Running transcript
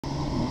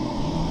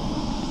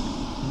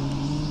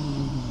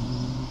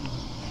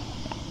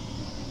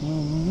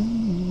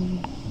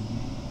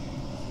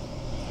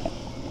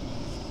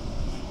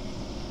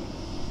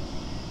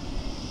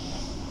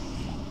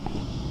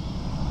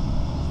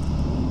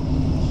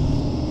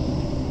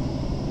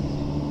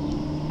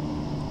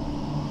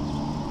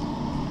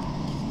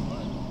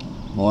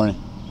Morning.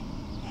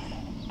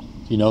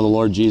 Do you know the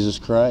Lord Jesus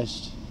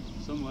Christ?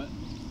 Somewhat.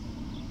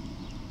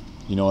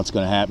 You know what's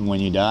going to happen when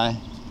you die?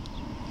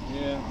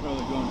 Yeah,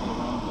 probably going to the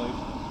wrong place.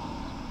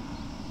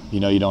 You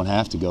know you don't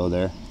have to go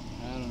there.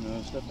 I don't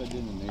know. Stuff I did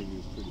in the Navy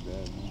was pretty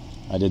bad, man.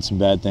 I did some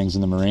bad things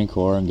in the Marine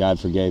Corps and God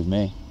forgave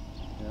me.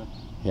 Yeah?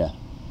 Yeah.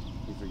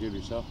 You forgive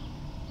yourself?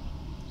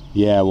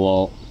 Yeah,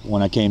 well,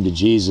 when I came to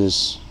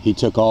Jesus, He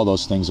took all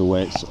those things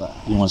away. So,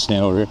 you want to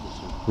stand over here?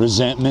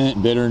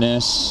 Resentment,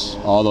 bitterness,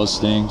 yeah, all those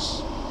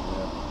things.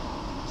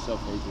 Yeah.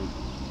 Self-hatred.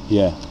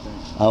 Yeah.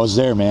 I was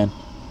there, man.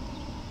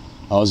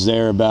 I was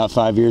there about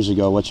 5 years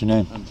ago. What's your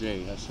name? I'm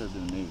Jay. I served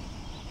in the Navy.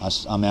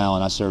 I'm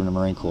Alan. I served in the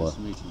Marine Corps. Nice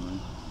to meet you, man.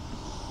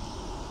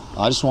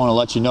 I just want to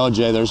let you know,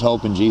 Jay, there's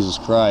hope in Jesus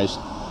Christ.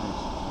 Thanks.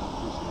 I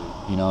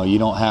appreciate it. You know, you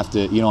don't have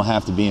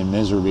to be in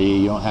misery.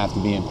 You don't have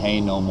to be in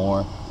pain no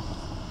more.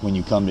 When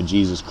you come to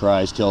Jesus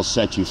Christ, He'll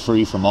set you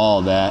free from all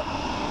of that.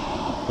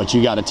 But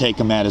you got to take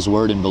Him at His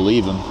word and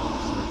believe Him. Do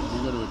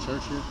you go to a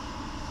church here?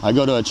 I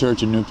go to a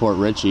church in Newport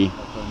Richey. Up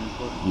by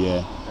Newport? Yeah.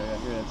 Okay, I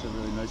hear that's a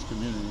really nice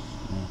community.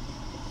 Yeah.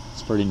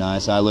 It's pretty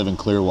nice. I live in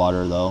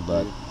Clearwater though,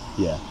 but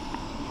yeah.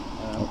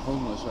 I'm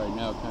homeless right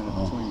now, kind of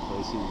between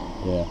places.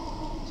 Yeah.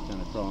 Just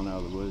kind of crawling out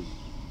of the woods,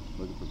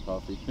 looking for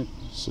coffee.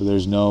 So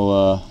there's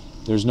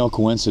no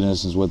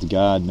coincidences with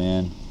God,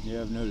 man.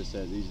 Yeah, I've noticed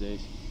that these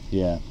days.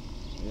 Yeah.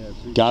 Yeah.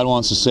 God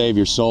wants to save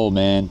your soul,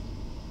 man.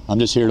 I'm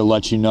just here to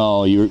let you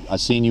know. I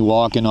seen you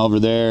walking over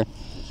there,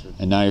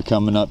 and now you're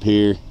coming up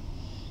here,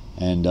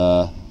 and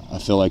I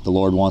feel like the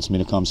Lord wants me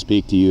to come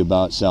speak to you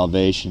about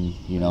salvation.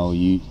 You know,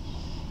 you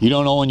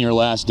don't know when your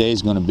last day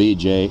is going to be,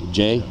 Jay.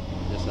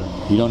 Yes, sir.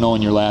 You don't know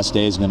when your last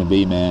day is going to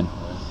be, man.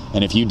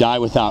 And if you die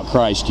without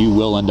Christ, you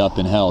will end up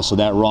in hell. So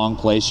that wrong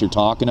place you're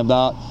talking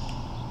about,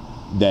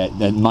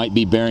 that might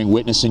be bearing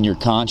witness in your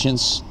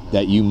conscience,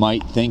 that you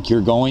might think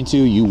you're going to,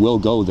 you will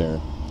go there.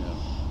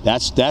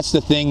 That's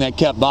the thing that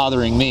kept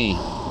bothering me,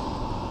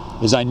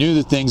 is I knew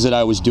the things that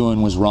I was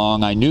doing was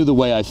wrong. I knew the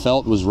way I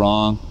felt was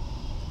wrong.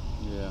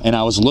 Yeah. And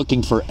I was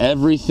looking for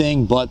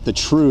everything but the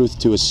truth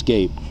to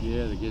escape.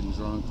 Yeah, they're getting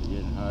drunk,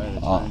 they're getting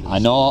high. I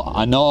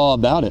know all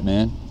about it,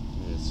 man.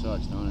 Yeah, it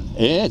sucks, don't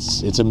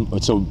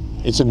it?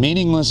 It's a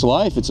meaningless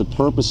life. It's a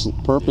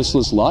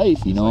purposeless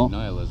life, you know. It's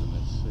like nihilism.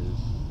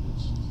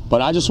 It's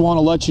But I just want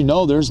to let you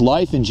know there's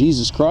life in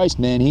Jesus Christ,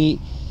 man.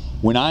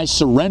 When I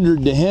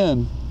surrendered to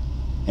Him,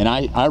 and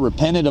I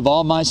repented of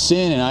all my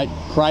sin, and I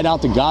cried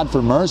out to God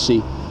for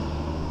mercy,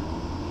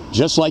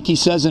 just like He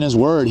says in His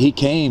Word, He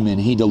came and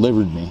He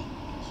delivered me.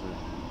 Sure.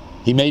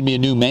 He made me a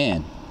new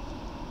man.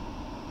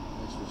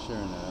 Thanks for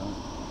sharing that,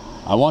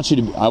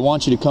 Alan. I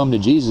want you to come to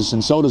Jesus,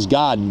 and so does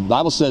God. And the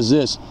Bible says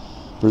this,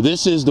 for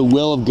this is the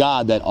will of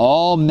God, that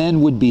all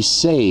men would be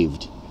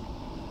saved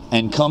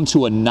and come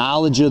to a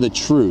knowledge of the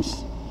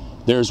truth.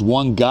 There's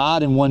one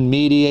God and one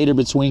mediator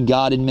between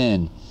God and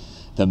men,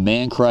 the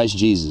man Christ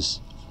Jesus,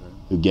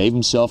 who gave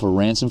Himself a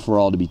ransom for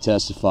all to be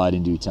testified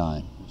in due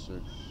time. Yes, sir.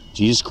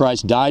 Jesus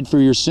Christ died for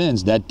your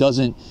sins. That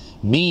doesn't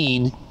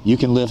mean you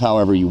can live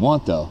however you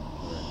want, though.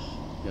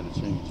 Right. You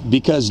gotta change.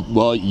 Because,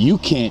 well, you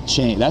can't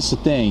change. That's the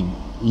thing.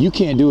 You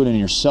can't do it in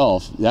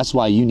yourself. That's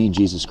why you need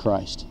Jesus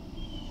Christ.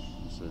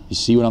 Yes, sir. You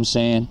see what I'm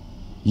saying?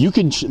 You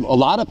can. A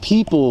lot of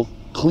people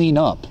clean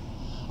up.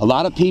 A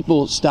lot of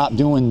people stop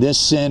doing this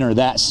sin or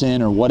that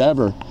sin or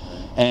whatever,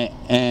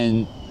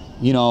 and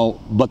you know,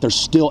 but they're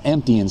still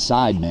empty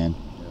inside, man.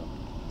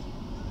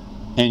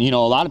 And you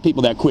know, a lot of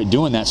people that quit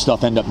doing that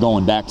stuff end up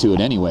going back to it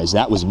anyways.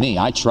 That was me.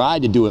 I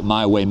tried to do it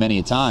my way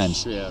many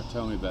times. Yeah,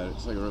 tell me about it.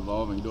 It's like a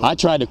revolving door. I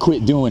tried to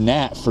quit doing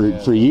that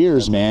for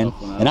years, man,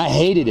 and I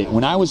hated it.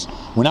 When I was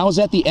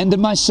at the end of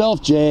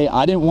myself, Jay,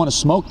 I didn't want to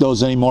smoke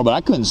those anymore, but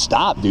I couldn't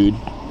stop, dude.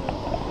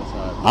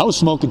 I was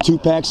smoking 2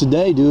 packs a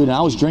day, dude, and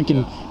I was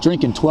drinking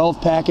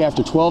 12-pack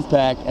after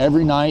 12-pack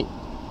every night.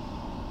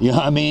 You know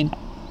what I mean?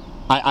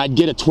 I'd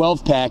get a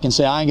 12-pack and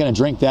say, I ain't going to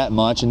drink that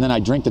much, and then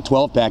I'd drink the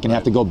 12-pack and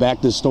have to go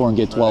back to the store and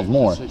get 12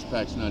 more.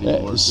 6-pack's not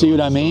even worth See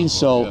what I mean?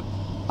 So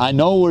I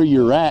know where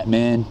you're at,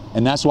 man,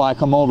 and that's why I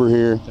come over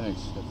here.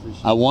 Thanks.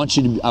 I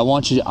appreciate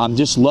it. I'm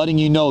just letting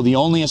you know the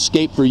only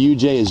escape for you,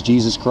 Jay, is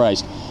Jesus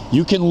Christ.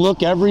 You can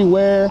look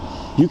everywhere.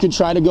 You can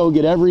try to go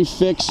get every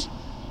fix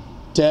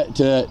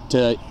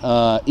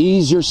to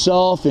ease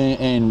yourself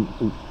and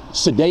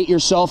sedate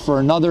yourself for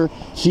another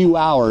few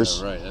hours.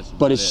 Yeah, right.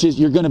 But it's just,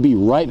 you're going to be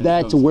right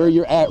back to where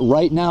you're at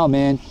right now,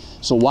 man.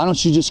 So why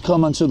don't you just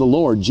come unto the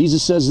Lord?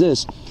 Jesus says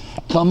this,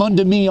 come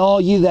unto me,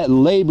 all ye that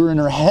labor and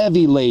are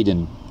heavy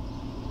laden.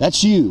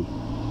 That's you.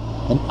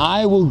 And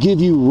I will give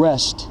you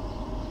rest.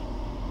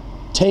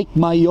 Take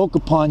my yoke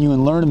upon you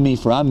and learn of me,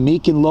 for I'm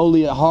meek and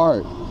lowly at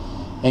heart,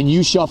 and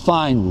you shall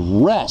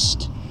find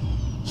rest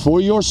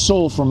for your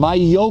soul. For my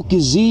yoke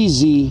is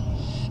easy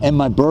and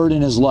my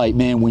burden is light.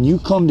 Man, when you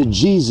come to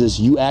Jesus,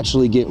 you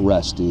actually get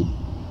rest, dude.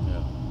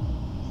 Yeah.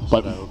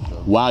 But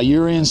while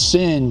you're in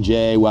sin,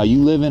 Jay, while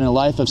you live in a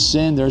life of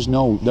sin, there's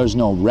no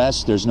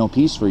rest, there's no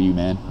peace for you,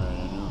 man. Right,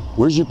 I know.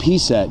 Where's your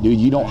peace at, dude?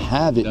 You don't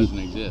have it. It doesn't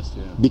exist,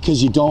 yeah.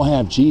 Because you don't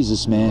have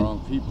Jesus, man. The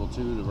wrong people,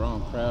 too. The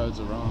wrong crowds,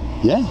 the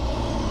wrong... Yeah.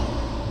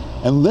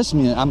 And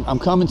listen, man, I'm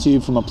coming to you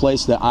from a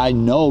place that I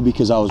know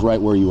because I was right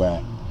where you were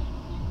at.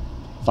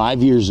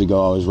 5 years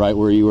ago, I was right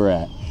where you were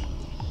at.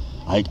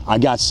 I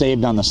got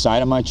saved on the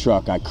side of my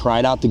truck. I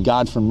cried out to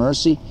God for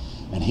mercy,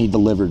 and He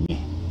delivered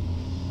me.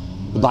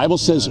 The Bible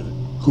says,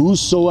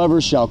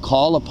 whosoever shall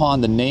call upon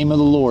the name of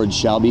the Lord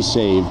shall be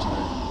saved.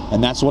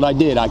 And that's what I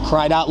did. I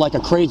cried out like a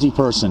crazy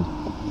person.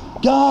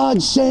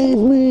 God, save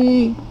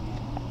me.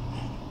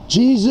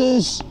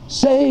 Jesus,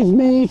 save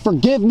me.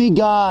 Forgive me,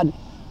 God.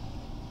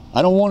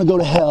 I don't want to go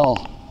to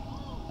hell.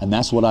 And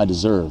that's what I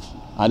deserve.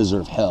 I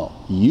deserve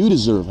hell. You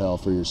deserve hell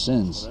for your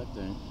sins.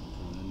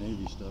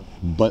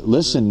 But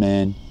listen,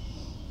 man,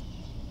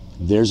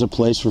 there's a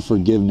place for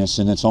forgiveness,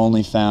 and it's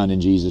only found in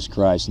Jesus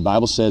Christ. The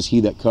Bible says, he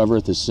that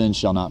covereth his sin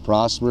shall not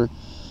prosper,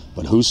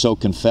 but whoso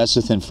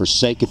confesseth and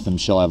forsaketh them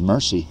shall have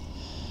mercy.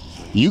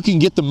 You can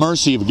get the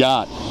mercy of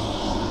God.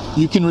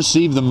 You can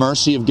receive the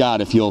mercy of God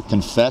if you'll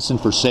confess and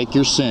forsake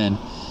your sin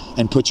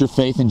and put your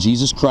faith in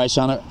Jesus Christ,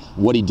 on it,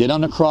 what He did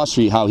on the cross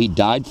for you, how He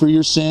died for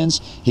your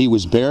sins, He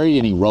was buried,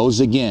 and He rose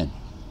again.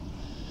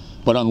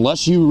 But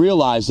unless you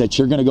realize that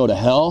you're going to go to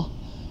hell,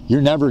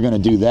 you're never going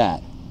to do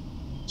that.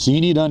 So you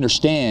need to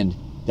understand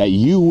that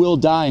you will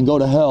die and go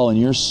to hell in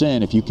your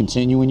sin if you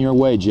continue in your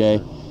way,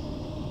 Jay.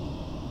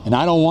 And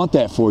I don't want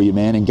that for you,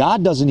 man. And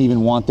God doesn't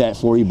even want that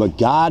for you, but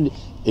God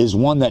is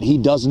one that He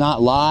does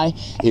not lie.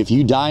 If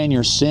you die in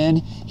your sin,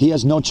 He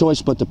has no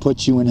choice but to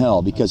put you in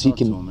hell, because He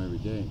can. To him every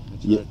day.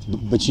 That's Yeah,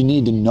 right. but you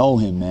need to know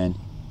Him, man.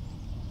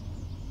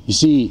 You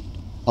see,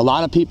 a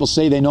lot of people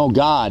say they know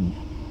God,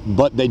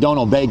 but they don't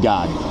obey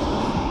God.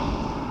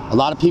 A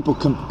lot of people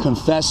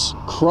confess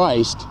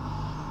Christ,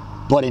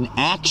 but in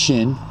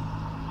action,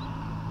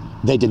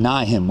 they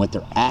deny Him with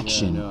their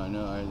action. Yeah, I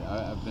know.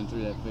 I've been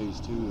through that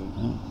phase too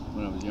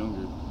when I was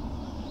younger.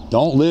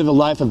 Don't live a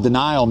life of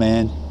denial,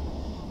 man.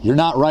 You're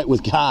not right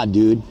with God,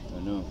 dude. I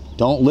know.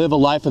 Don't live a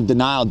life of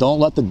denial. Don't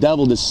let the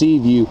devil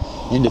deceive you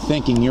into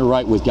thinking you're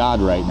right with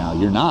God right now.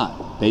 You're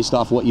not, based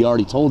off what you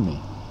already told me.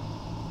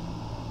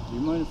 Do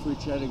you mind if we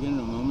chat again in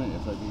a moment?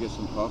 If I could get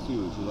some coffee,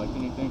 would you like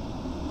anything?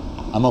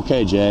 I'm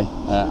okay, Jay.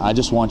 I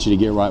just want you to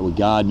get right with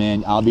God,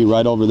 man. I'll be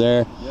right over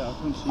there. Yeah, I'll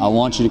come see you. I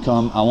want you to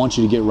come. I want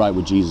you to get right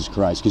with Jesus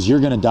Christ, because you're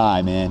going to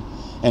die, man.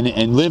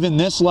 And living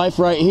this life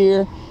right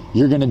here,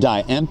 you're going to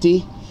die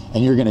empty,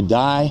 and you're going to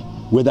die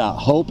without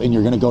hope, and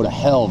you're going to go to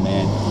hell,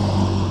 man.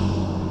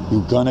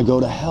 You're going to go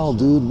to hell,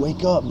 dude.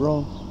 Wake up,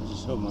 bro. I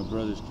just hope my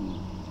brothers can,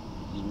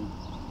 you know.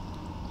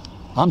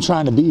 I'm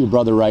trying to be your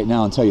brother right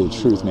now and tell you the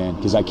truth, man,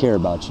 because I care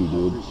about you,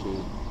 dude. I appreciate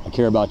it. I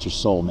care about your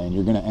soul, man.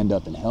 You're going to end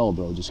up in hell,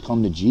 bro. Just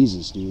come to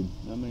Jesus, dude.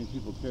 Not many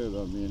people care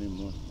about me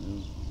anymore. You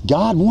know?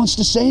 God wants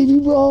to save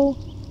you, bro.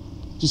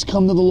 Just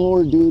come to the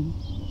Lord, dude.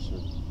 Yes, sir.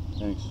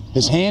 Thanks.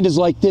 His hand is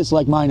like this,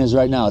 like mine is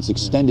right now. It's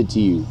extended to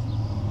you.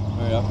 All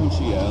right, I'll come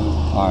see you, Alan.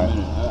 All right.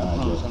 I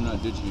promise I'm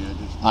not ditching you.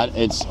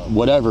 It's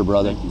whatever,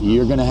 brother.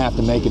 You're going to have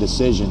to make a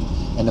decision.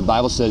 And the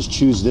Bible says,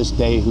 choose this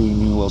day who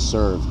you will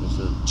serve. Yes,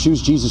 sir.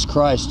 Choose Jesus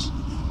Christ,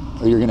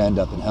 or you're going to end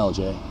up in hell,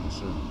 Jay. Yes,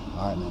 sir.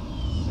 All right, man.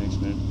 Thanks,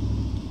 man.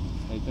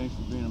 Hey, thanks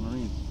for being a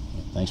Marine.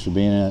 Thanks for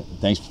being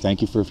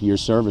thank you for your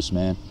service,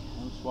 man.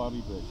 I'm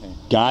swabby, but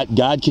hey.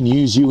 God can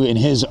use you in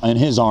His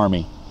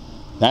army.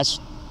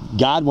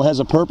 God has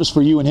a purpose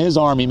for you in His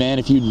army, man,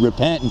 if you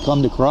repent and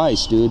come to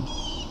Christ, dude.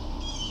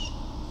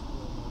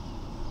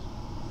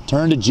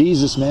 Turn to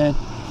Jesus, man.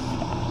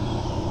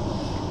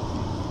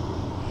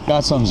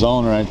 Got some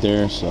zone right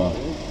there, so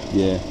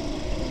yeah.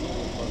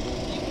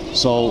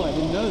 So, I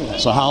didn't know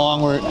that. so how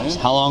long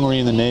were you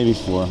in the Navy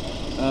for?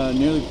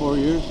 Nearly 4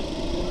 years.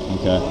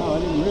 Okay. Wow, I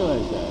didn't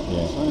realize that.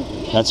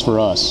 Yeah. That's for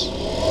us.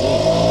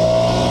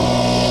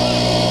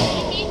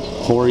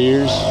 4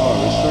 years? Oh,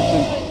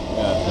 restriction?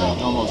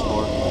 Yeah, almost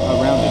 4. I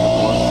rounded to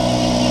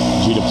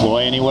 4. Did you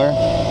deploy anywhere?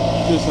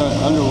 Just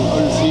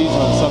underseas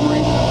on a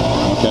submarine.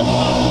 Okay.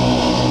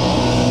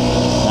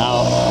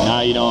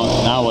 Now you don't.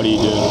 Now what do you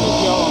do?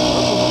 Y'all on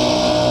purpose?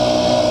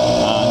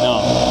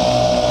 No,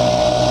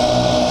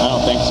 I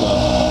don't think so.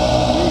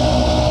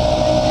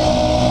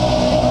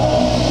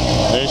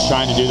 They're just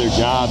trying to do their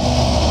job,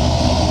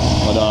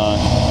 but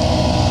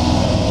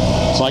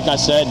it's like I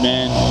said,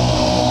 man.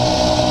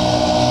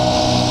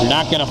 You're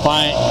not gonna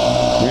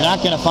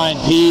find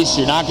peace.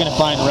 You're not gonna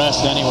find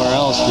rest anywhere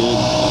else, dude.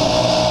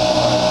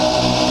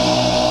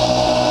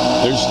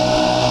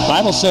 The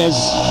Bible says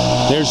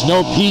there's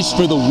no peace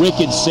for the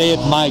wicked, saith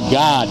my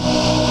God.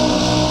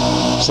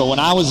 So when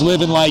I was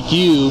living like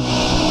you,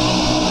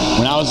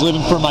 when I was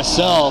living for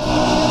myself,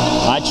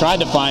 I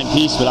tried to find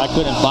peace, but I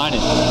couldn't find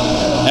it.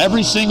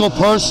 Every single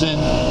person,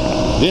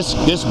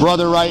 this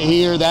brother right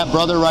here, that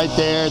brother right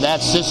there,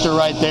 that sister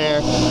right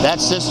there,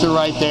 that sister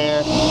right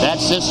there, that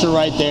sister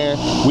right there,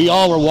 we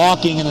all were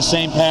walking in the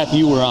same path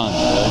you were on.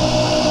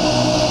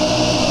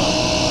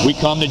 We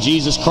come to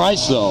Jesus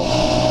Christ, though.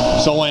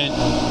 So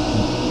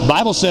The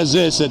Bible says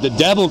this, that the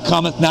devil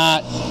cometh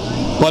not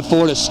but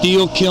for to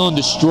steal, kill, and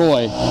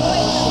destroy.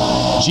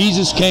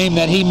 Jesus came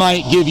that he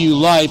might give you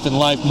life and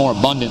life more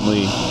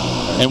abundantly.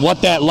 And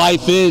what that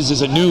life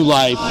is a new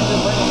life.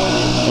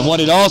 And what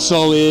it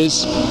also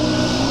is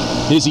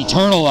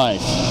eternal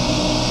life.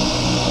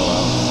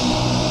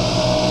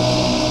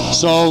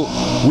 So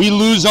we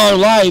lose our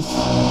life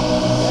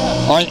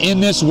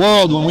in this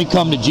world when we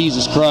come to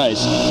Jesus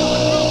Christ.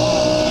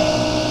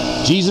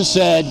 Jesus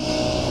said,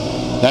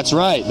 that's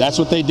right, that's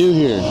what they do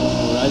here.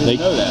 I didn't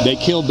know that. They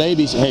kill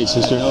babies. Hey,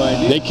 sister. No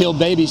idea. They kill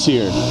babies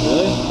here.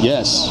 Really?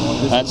 Yes.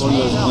 That's one of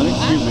those clinics?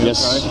 Excuse me,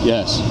 Yes, I'm sorry.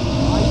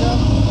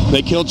 yes.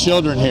 They kill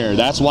children here.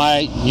 That's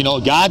why, you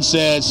know, God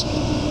says,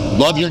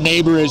 love your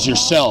neighbor as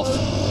yourself.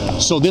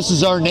 So this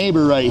is our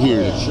neighbor right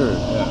here. Yeah, sure,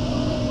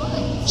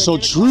 yeah. So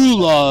true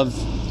love,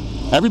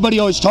 everybody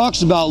always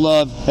talks about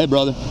love. Hey,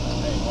 brother.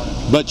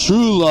 But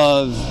true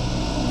love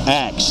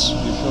acts.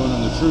 You're showing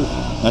them the truth.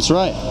 That's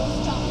right.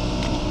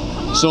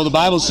 So the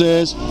Bible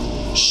says,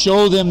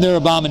 show them their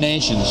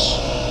abominations.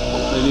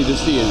 They need to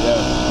see it,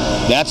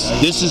 yeah.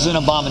 This is an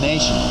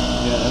abomination.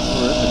 Yeah, that's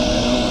horrific,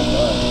 man. Oh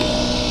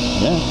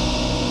my God.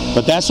 Yeah.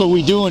 But that's what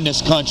we do in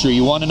this country.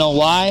 You want to know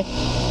why?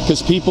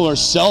 Because people are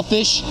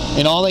selfish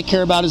and all they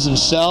care about is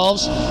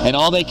themselves and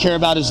all they care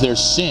about is their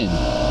sin. Isn't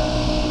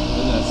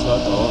that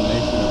such a whole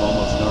nation of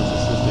almost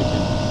narcissistic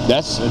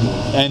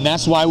individuals?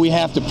 That's why we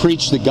have to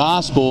preach the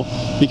gospel,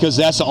 because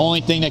that's the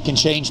only thing that can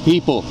change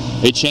people.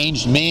 It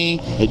changed me,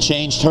 it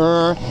changed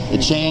her,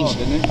 it changed...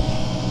 Saul, didn't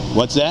it?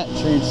 What's that? It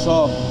changed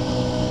Saul.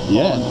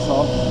 Yeah,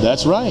 Saul.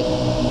 that's right.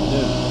 It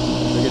did.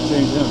 They could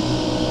change him.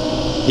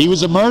 He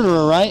was a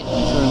murderer, right?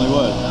 He certainly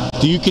was.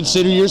 Do you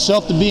consider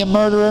yourself to be a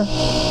murderer?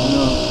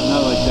 No,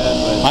 not like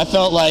that, but... I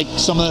felt like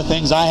some of the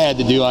things I had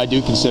to do, I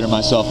did consider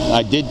myself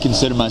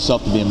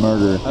to be a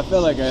murderer. I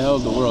felt like I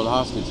held the world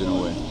hostage in a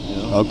way, you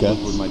know? Okay.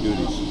 With my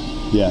duties.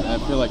 Yeah. I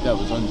feel like that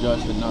was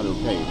unjust and not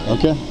okay. And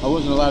Okay. I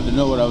wasn't allowed to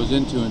know what I was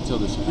into until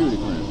the security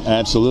clearance.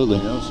 Absolutely.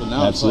 You know, so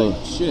now Absolutely.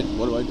 it's like, shit,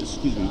 what do I do?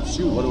 Excuse me,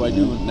 shoot, what do I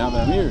do now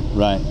that I'm here?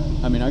 Right.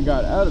 I mean, I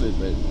got out of it,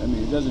 but I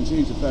mean, it doesn't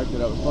change the fact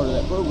that I was part of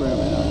that program,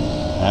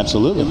 and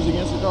Absolutely. it was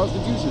against the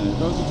Constitution. The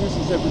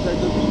Constitution said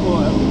protect the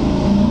people.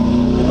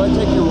 If I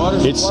take your water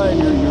supply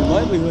and your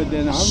livelihood,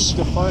 then I'm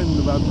defined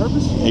about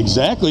purpose.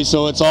 Exactly.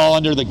 So it's all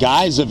under the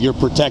guise of you're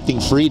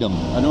protecting freedom.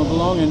 I don't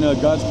belong in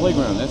God's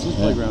playground. That's His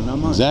playground, not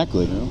mine.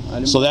 Exactly. You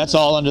know? So that's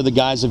all under the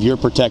guise of you're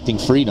protecting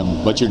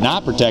freedom, but you're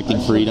not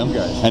protecting freedom,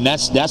 and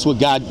that's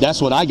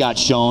what I got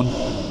shown,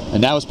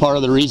 and that was part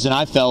of the reason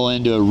I fell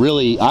into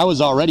I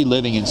was already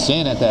living in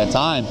sin at that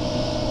time,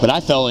 but I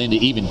fell into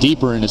even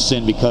deeper into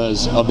sin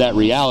because of that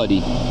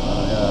reality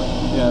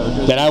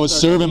that I was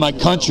serving my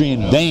country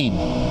in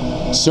vain.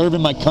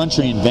 Serving my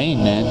country in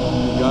vain, man.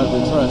 God we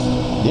trust.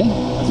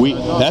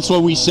 Yeah, that's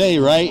what we say,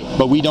 right?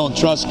 But we don't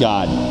trust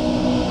God.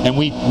 And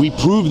we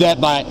prove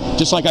that by,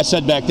 just like I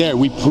said back there,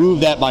 we prove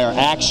that by our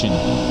action,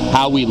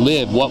 how we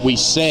live, what we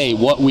say,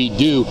 what we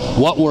do,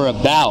 what we're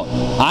about.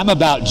 I'm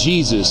about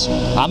Jesus.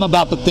 I'm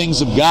about the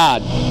things of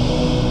God.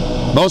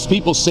 Most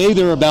people say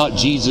they're about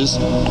Jesus,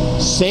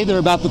 say they're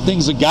about the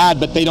things of God,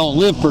 but they don't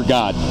live for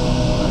God.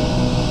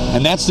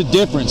 And that's the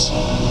difference.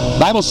 The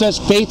Bible says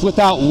faith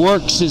without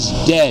works is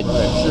dead.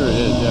 Right, sure it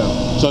is,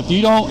 yeah. So if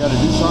you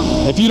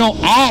don't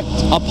act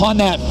upon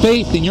that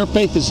faith, then your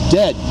faith is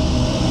dead.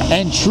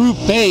 And true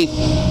faith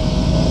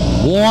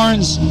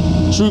warns,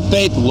 true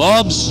faith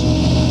loves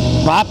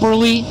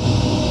properly.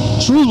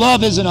 True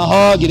love isn't a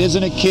hug, it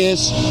isn't a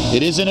kiss,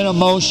 it isn't an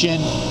emotion.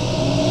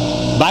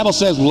 The Bible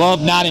says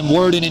love not in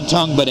word and in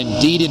tongue, but in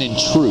deed and in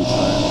truth.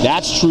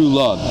 That's true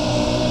love.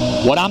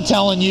 What I'm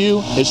telling you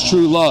is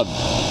true love.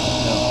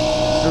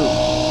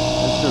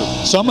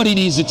 Somebody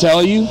needs to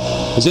tell you.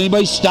 Has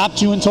anybody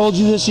stopped you and told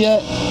you this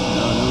yet? No,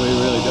 nobody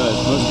really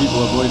does. Most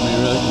people avoid me,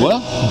 really.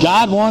 Well,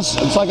 God wants,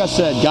 it's like I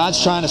said,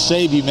 God's trying to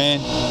save you,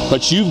 man.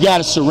 But you've got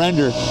to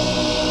surrender.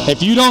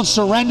 If you don't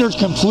surrender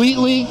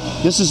completely,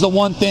 this is the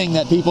one thing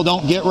that people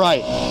don't get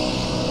right.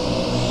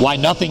 Why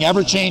nothing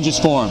ever changes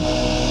for them.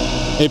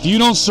 If you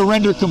don't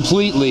surrender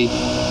completely,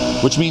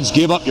 which means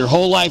give up your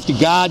whole life to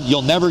God,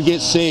 you'll never get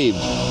saved.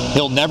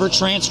 He'll never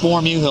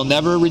transform you. He'll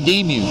never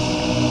redeem you.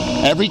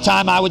 Every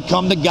time I would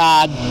come to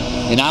God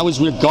and I was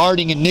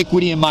regarding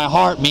iniquity in my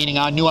heart, meaning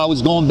I knew I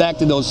was going back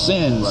to those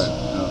sins,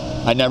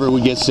 I never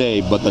would get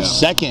saved. But the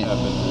second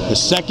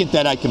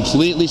that I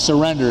completely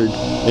surrendered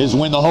is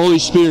when the Holy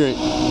Spirit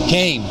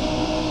came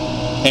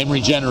and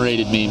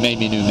regenerated me, made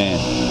me a new man.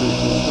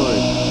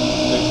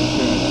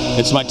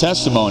 It's my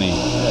testimony.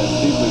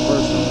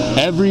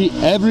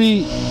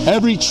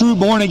 Every true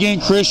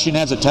born-again Christian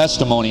has a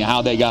testimony of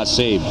how they got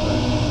saved.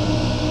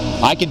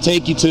 I can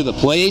take you to the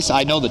place.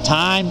 I know the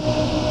time.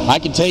 I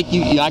can take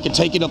you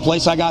to the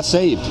place I got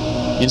saved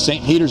in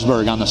St.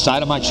 Petersburg on the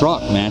side of my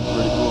truck, man.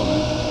 Pretty cool,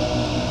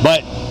 man.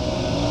 But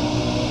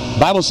the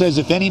Bible says,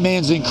 if any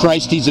man's in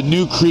Christ, he's a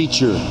new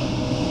creature.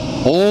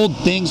 Old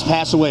things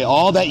pass away.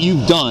 All that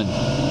you've done,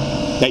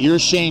 that you're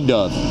ashamed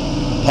of,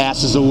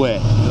 passes away.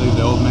 You leave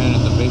the old man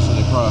at the base of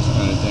the cross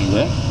kind of thing,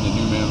 right? The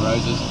new man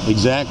rises.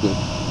 Exactly.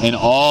 And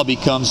all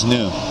becomes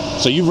new.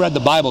 So you've read the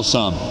Bible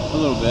some? A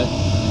little bit.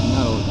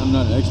 I'm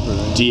not an expert.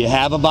 Right? Do you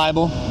have a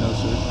Bible? No,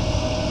 sir.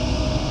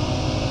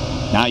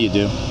 Now you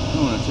do. I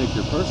don't want to take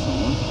your personal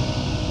one.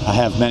 I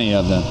have many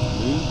of them. Do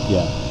you?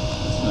 Yeah.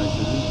 That's nice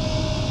of you.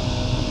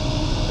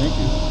 Thank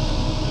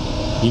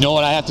you. You know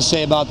what I have to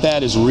say about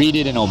that is read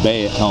it and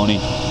obey it, Tony.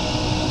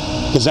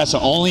 Because that's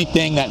the only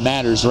thing that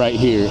matters right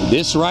here.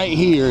 This right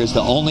here is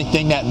the only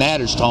thing that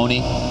matters, Tony.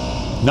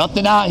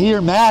 Nothing out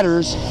here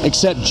matters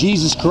except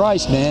Jesus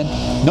Christ, man.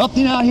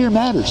 Nothing out here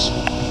matters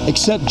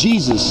except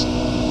Jesus.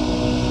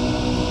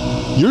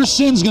 Your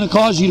sin's going to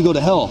cause you to go to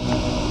hell.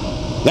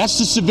 That's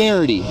the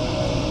severity.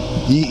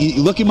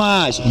 You look in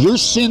my eyes. Your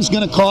sin's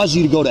going to cause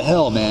you to go to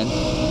hell, man.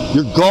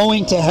 You're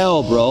going to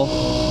hell, bro.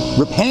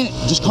 Repent.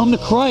 Just come to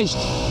Christ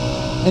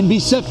and be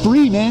set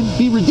free, man.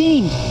 Be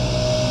redeemed.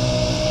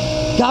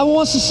 God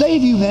wants to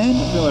save you, man.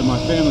 I feel like my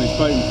family's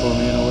fighting for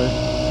me in a way.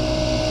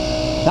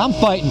 I'm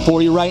fighting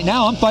for you right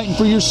now. I'm fighting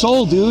for your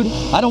soul, dude.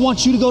 I don't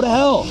want you to go to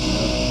hell.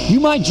 You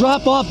might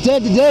drop off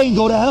dead today and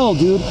go to hell,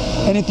 dude.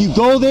 And if you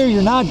go there,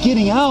 you're not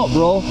getting out,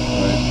 bro.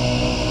 Right.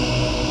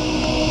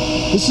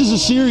 This is a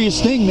serious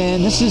thing,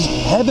 man. This is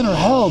heaven or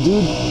hell,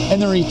 dude. And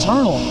they're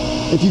eternal.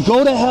 If you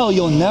go to hell,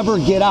 you'll never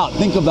get out.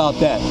 Think about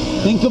that.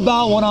 Think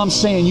about what I'm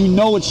saying. You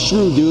know it's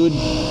true, dude.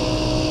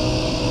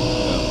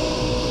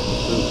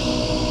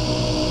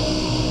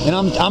 And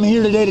I'm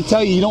here today to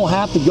tell you, you don't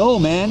have to go,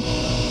 man.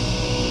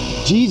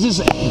 Jesus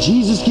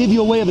gave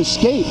you a way of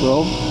escape,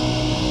 bro.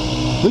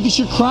 Look at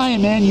you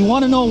crying, man. You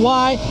want to know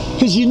why?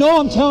 Because you know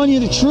I'm telling you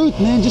the truth,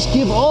 man. Just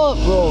give up,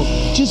 bro.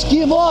 Just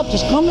give up.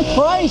 Just come to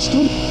Christ,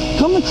 dude.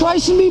 Come to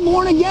Christ and be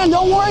born again.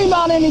 Don't worry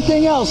about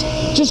anything else.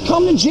 Just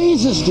come to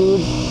Jesus,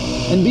 dude,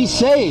 and be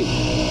saved.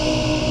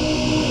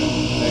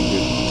 Thank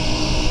you.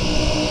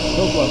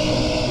 So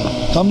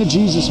close. Come to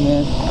Jesus,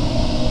 man.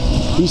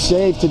 Be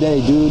saved today,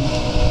 dude.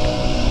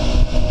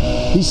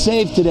 Be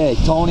saved today,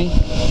 Tony.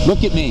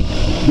 Look at me.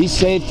 Be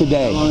saved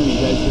today. How long are you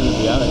guys going to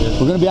be out of here?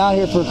 We're going to be out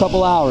here for a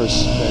couple hours.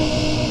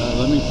 Okay.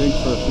 Let me think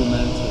for a few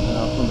minutes and then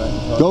I'll come back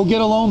and talk. Go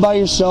get alone by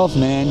yourself,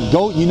 man.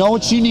 Go. You know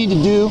what you need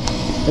to do?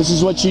 This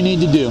is what you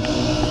need to do.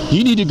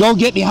 You need to go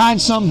get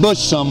behind some bush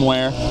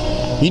somewhere.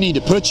 You need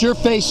to put your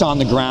face on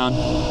the ground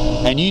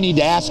and you need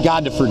to ask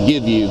God to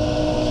forgive you.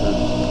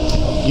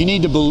 You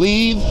need to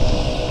believe.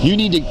 You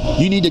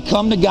need to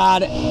come to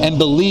God and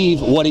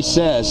believe what He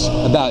says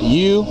about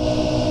you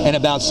and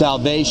about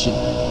salvation.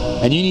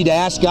 And you need to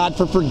ask God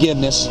for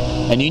forgiveness,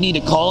 and you need to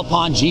call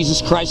upon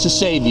Jesus Christ to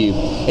save you.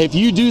 If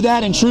you do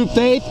that in true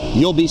faith,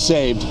 you'll be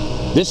saved.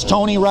 This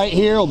Tony right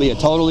here will be a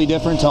totally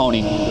different Tony.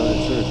 You go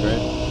to church, right?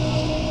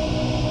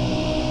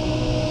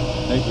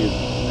 Thank you.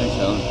 Thanks,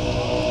 Alan.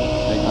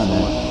 Thank you so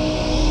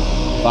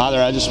much.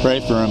 Father, I just pray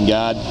for him,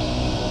 God.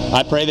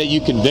 I pray that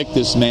you convict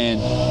this man.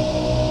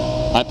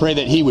 I pray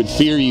that he would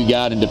fear you,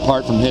 God, and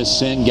depart from his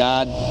sin,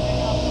 God.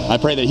 I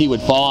pray that he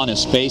would fall on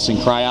his face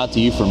and cry out to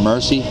you for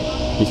mercy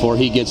before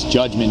he gets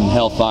judgment and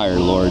hellfire,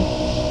 Lord.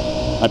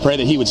 I pray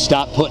that he would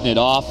stop putting it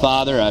off,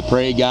 Father. I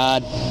pray,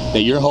 God,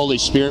 that your Holy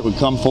Spirit would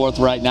come forth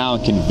right now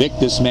and convict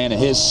this man of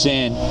his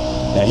sin,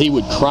 that he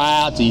would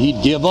cry out to you.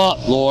 He'd give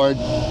up, Lord.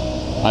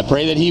 I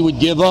pray that he would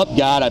give up,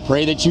 God. I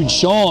pray that you'd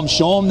show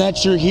him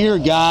that you're here,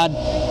 God.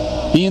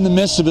 Be in the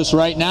midst of us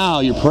right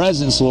now, your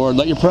presence, Lord.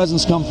 Let your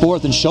presence come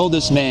forth and show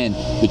this man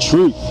the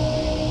truth,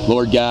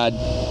 Lord God.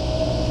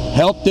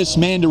 Help this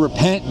man to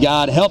repent,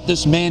 God. Help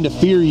this man to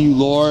fear you,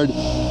 Lord,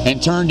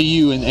 and turn to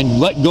you and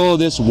let go of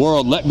this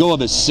world. Let go of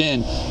his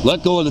sin.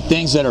 Let go of the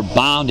things that are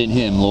bound in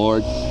him,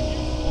 Lord.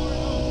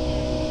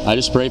 I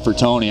just pray for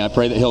Tony. I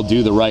pray that he'll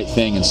do the right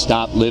thing and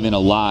stop living a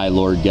lie,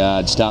 Lord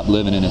God. Stop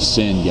living in a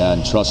sin, God,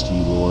 and trust you,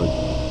 Lord.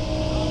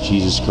 In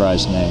Jesus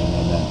Christ's name,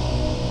 amen.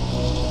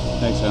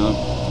 Thanks, Alan.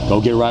 Go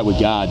get right with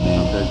God,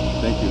 man. Okay,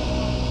 thank you.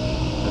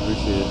 I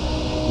appreciate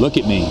it. Look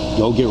at me.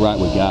 Go get right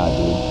with God,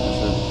 dude. Yes,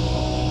 sir.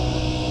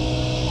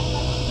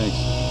 Thanks.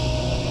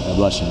 God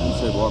bless you, man. You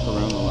said walk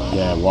around the line.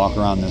 Yeah, walk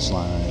around this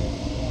line right here.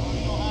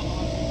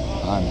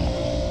 All right,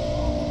 man.